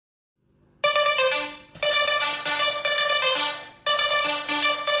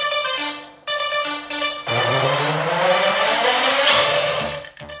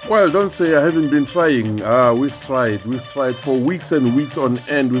Well, don't say I haven't been trying. We've tried. We've tried for weeks and weeks on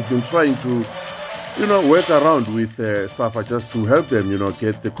end. We've been trying to, work around with Safa just to help them,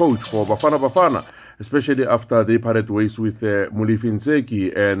 get the coach for Bafana Bafana, especially after they parted ways with Molefi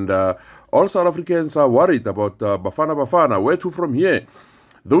Ntseki. And all South Africans are worried about Bafana Bafana. Where to from here?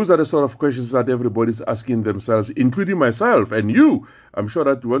 Those are the sort of questions that everybody's asking themselves, including myself and you. I'm sure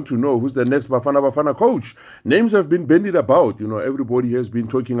that you want to know who's the next Bafana Bafana coach. Names have been bandied about. Everybody has been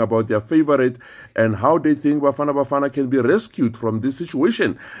talking about their favorite and how they think Bafana Bafana can be rescued from this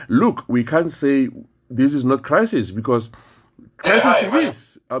situation. Look, we can't say this is not crisis because crisis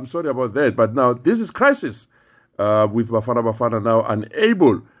is. I'm sorry about that, but now this is crisis with Bafana Bafana now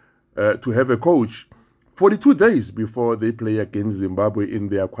unable to have a coach 42 days before they play against Zimbabwe in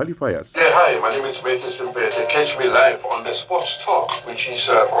their qualifiers. Yeah, hi, my name is Matthew Simpete. Catch me live on the Sports Talk, which is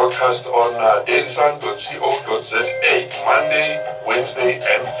broadcast on dailysun.co.za Monday, Wednesday,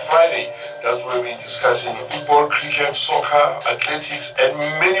 and Friday. That's where we're discussing football, cricket, soccer, athletics, and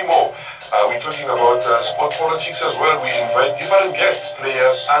many more. We're talking about sport politics as well. We invite different guests,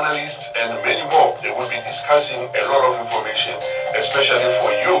 players, analysts, and many more. They will be discussing a lot of information, especially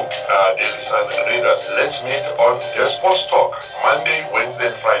for you, Daily Sun readers. Let's meet on the Sports Talk, Monday, Wednesday,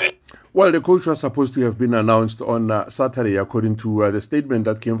 and Friday. Well, the coach was supposed to have been announced on Saturday, according to the statement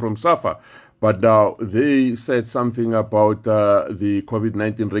that came from Safa. But now they said something about the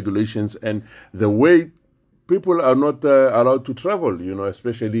COVID-19 regulations and the way people are not allowed to travel,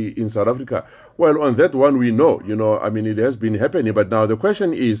 especially in South Africa. Well, on that one, we know, it has been happening. But now the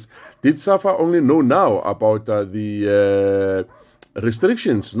question is, did Safa only know now about the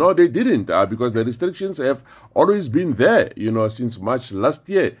restrictions? No, they didn't, because the restrictions have always been there, since March last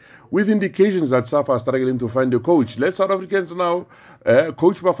year, with indications that Safa are struggling to find a coach. Let South Africans now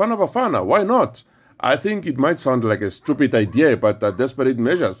coach Bafana Bafana. Why not? I think it might sound like a stupid idea, but desperate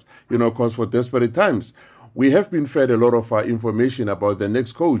measures, calls for desperate times. We have been fed a lot of information about the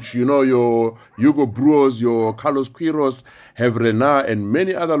next coach. Your Hugo Broos, your Carlos Quiros, have Renard, and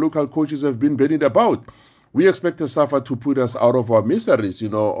many other local coaches have been bandied about. We expect the Safa to put us out of our miseries,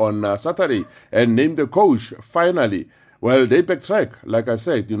 on Saturday and name the coach finally. Well, they backtrack, like I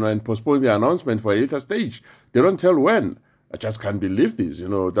said, and postpone the announcement for a later stage. They don't tell when. I just can't believe this,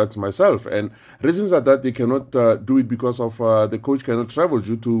 that's myself. And reasons are that they cannot do it because of the coach cannot travel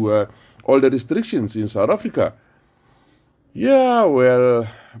due to all the restrictions in South Africa. Yeah, well,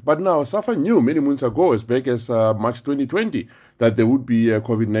 but now Safa knew many months ago, as back as March 2020, that there would be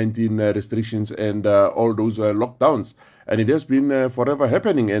COVID-19 restrictions and all those lockdowns. And it has been forever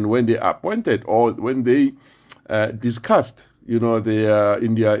happening. And when they appointed or when they discussed, in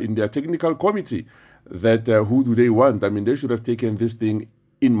their technical committee, that who do they want? They should have taken this thing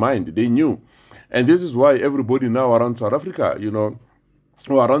in mind. They knew. And this is why everybody now around South Africa,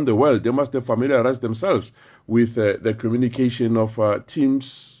 or around the world, they must have familiarized themselves with the communication of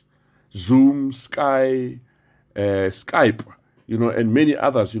Teams, Zoom, Skype, and many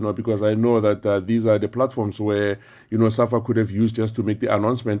others, because I know that these are the platforms where, Safa could have used just to make the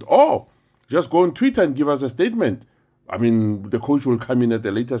announcement, or just go on Twitter and give us a statement. The coach will come in at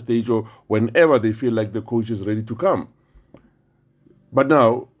a later stage or whenever they feel like the coach is ready to come. But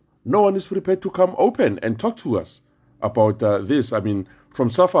now, no one is prepared to come open and talk to us about this. From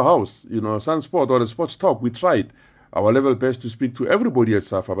Safa House, Sunsport or the Sports Talk, we tried our level best to speak to everybody at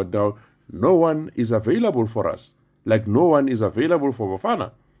Safa, but now no one is available for us. Like no one is available for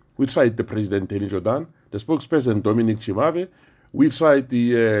Bafana. We tried the President Teni Jordan, the spokesperson Dominic Chimave. We tried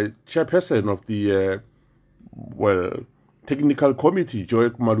the chairperson of the technical committee, Joy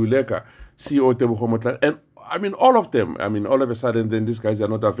Maluleka, CEO Tebogo Motla, and all of them. All of a sudden, then these guys are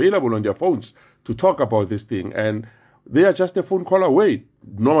not available on their phones to talk about this thing, and they are just a phone call away.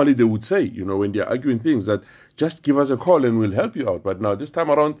 Normally, they would say, when they're arguing things, that just give us a call and we'll help you out. But now, this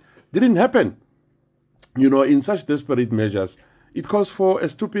time around, didn't happen. In such desperate measures, it calls for a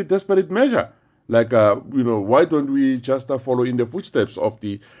stupid, desperate measure. Like, why don't we just follow in the footsteps of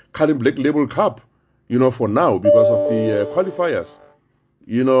the current Black Label Cup, for now, because of the qualifiers.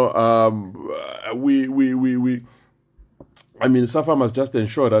 Safa must just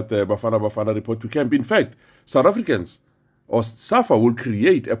ensure that Bafana Bafana report to camp. In fact, South Africans or Safa will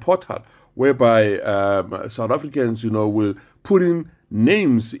create a portal whereby South Africans, will put in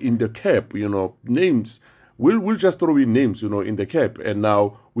names in the cap, names. We'll just throw in names, in the cap. And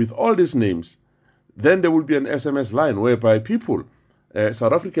now, with all these names, then there will be an SMS line whereby people,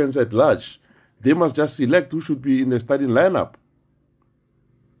 South Africans at large, they must just select who should be in the starting lineup.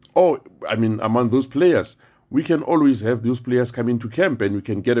 Or, among those players, we can always have those players come into camp and we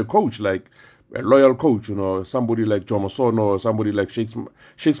can get a coach like a loyal coach, somebody like Jomosono or somebody like Shakes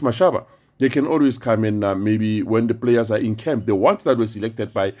Mashaba. They can always come in maybe when the players are in camp, the ones that were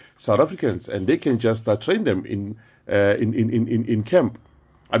selected by South Africans, and they can just train them in camp.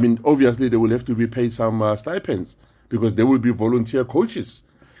 I mean, obviously they will have to be paid some stipends because they will be volunteer coaches.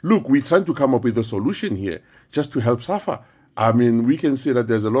 Look, we're trying to come up with a solution here just to help Safa. I mean, we can see that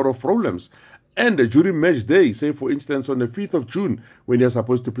there's a lot of problems. And during match day, say for instance on the 5th of June, when they're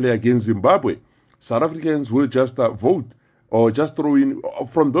supposed to play against Zimbabwe, South Africans will just vote or just throw in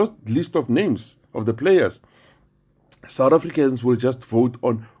from those list of names of the players. South Africans will just vote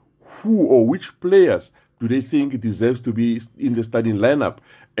on who or which players do they think deserves to be in the starting lineup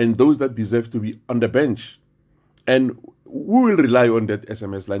and those that deserve to be on the bench. And we will rely on that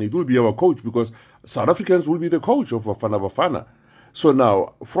SMS line. It will be our coach because South Africans will be the coach of Bafana Bafana. So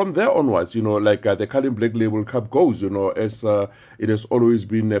now, from there onwards, like the Carling Black Label Cup goes, as it has always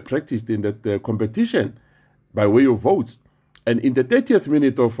been practiced in that competition by way of votes. And in the 30th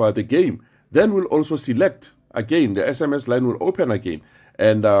minute of the game, then we'll also select again, the SMS line will open again.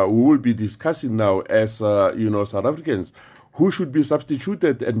 And we will be discussing now as, South Africans, who should be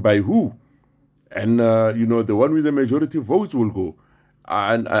substituted and by who. And, the one with the majority votes will go.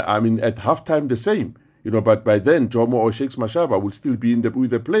 And I mean, at halftime, the same. But by then, Jomo or Shakes Mashaba will still be with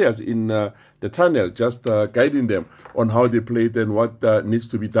the players in the tunnel, just guiding them on how they played and what needs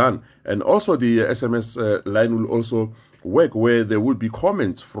to be done. And also the SMS line will also work where there will be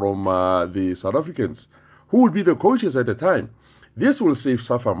comments from the South Africans who will be the coaches at the time. This will save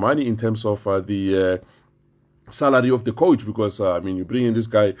Safa money in terms of the salary of the coach because, you bring in this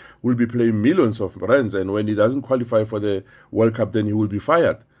guy who will be playing millions of rands, and when he doesn't qualify for the World Cup, then he will be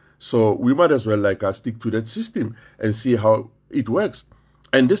fired. So we might as well stick to that system and see how it works.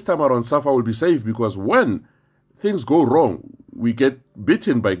 And this time around, Safa will be safe because when things go wrong, we get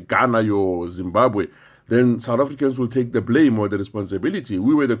beaten by Ghana or Zimbabwe, then South Africans will take the blame or the responsibility.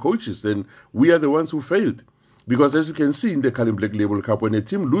 We were the coaches, then we are the ones who failed. Because as you can see in the Carling Black Label Cup, when a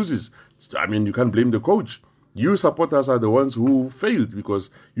team loses, you can't blame the coach. You supporters are the ones who failed because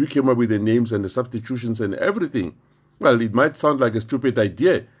you came up with the names and the substitutions and everything. Well, it might sound like a stupid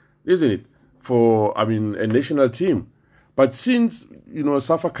idea, isn't it, for, a national team. But since,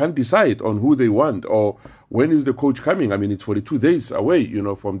 Safa can't decide on who they want or when is the coach coming, it's 42 days away,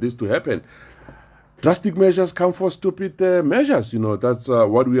 from this to happen. Drastic measures come for stupid measures, that's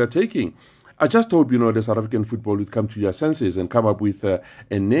what we are taking. I just hope, the South African football would come to their senses and come up with a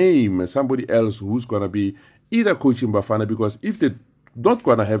name, somebody else who's going to be either coaching Bafana, because if they're not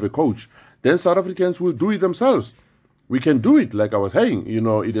going to have a coach, then South Africans will do it themselves. We can do it, like I was saying,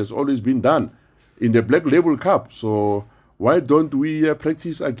 it has always been done in the Black Label Cup. So why don't we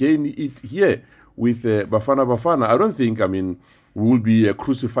practice again it here with Bafana Bafana? I don't think, we will be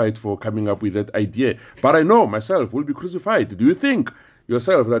crucified for coming up with that idea. But I know myself will be crucified. Do you think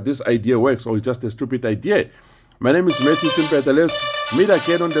yourself that this idea works or it's just a stupid idea? My name is Matthew Simpeta. Let's meet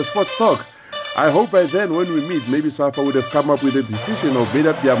again on the Sports Talk. I hope by then when we meet, maybe Safa would have come up with a decision or made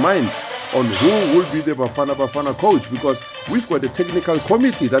up their mind on who will be the Bafana Bafana coach, because we've got a technical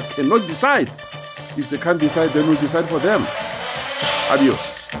committee that cannot decide. If they can't decide, then we'll decide for them.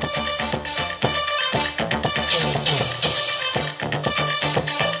 Adios.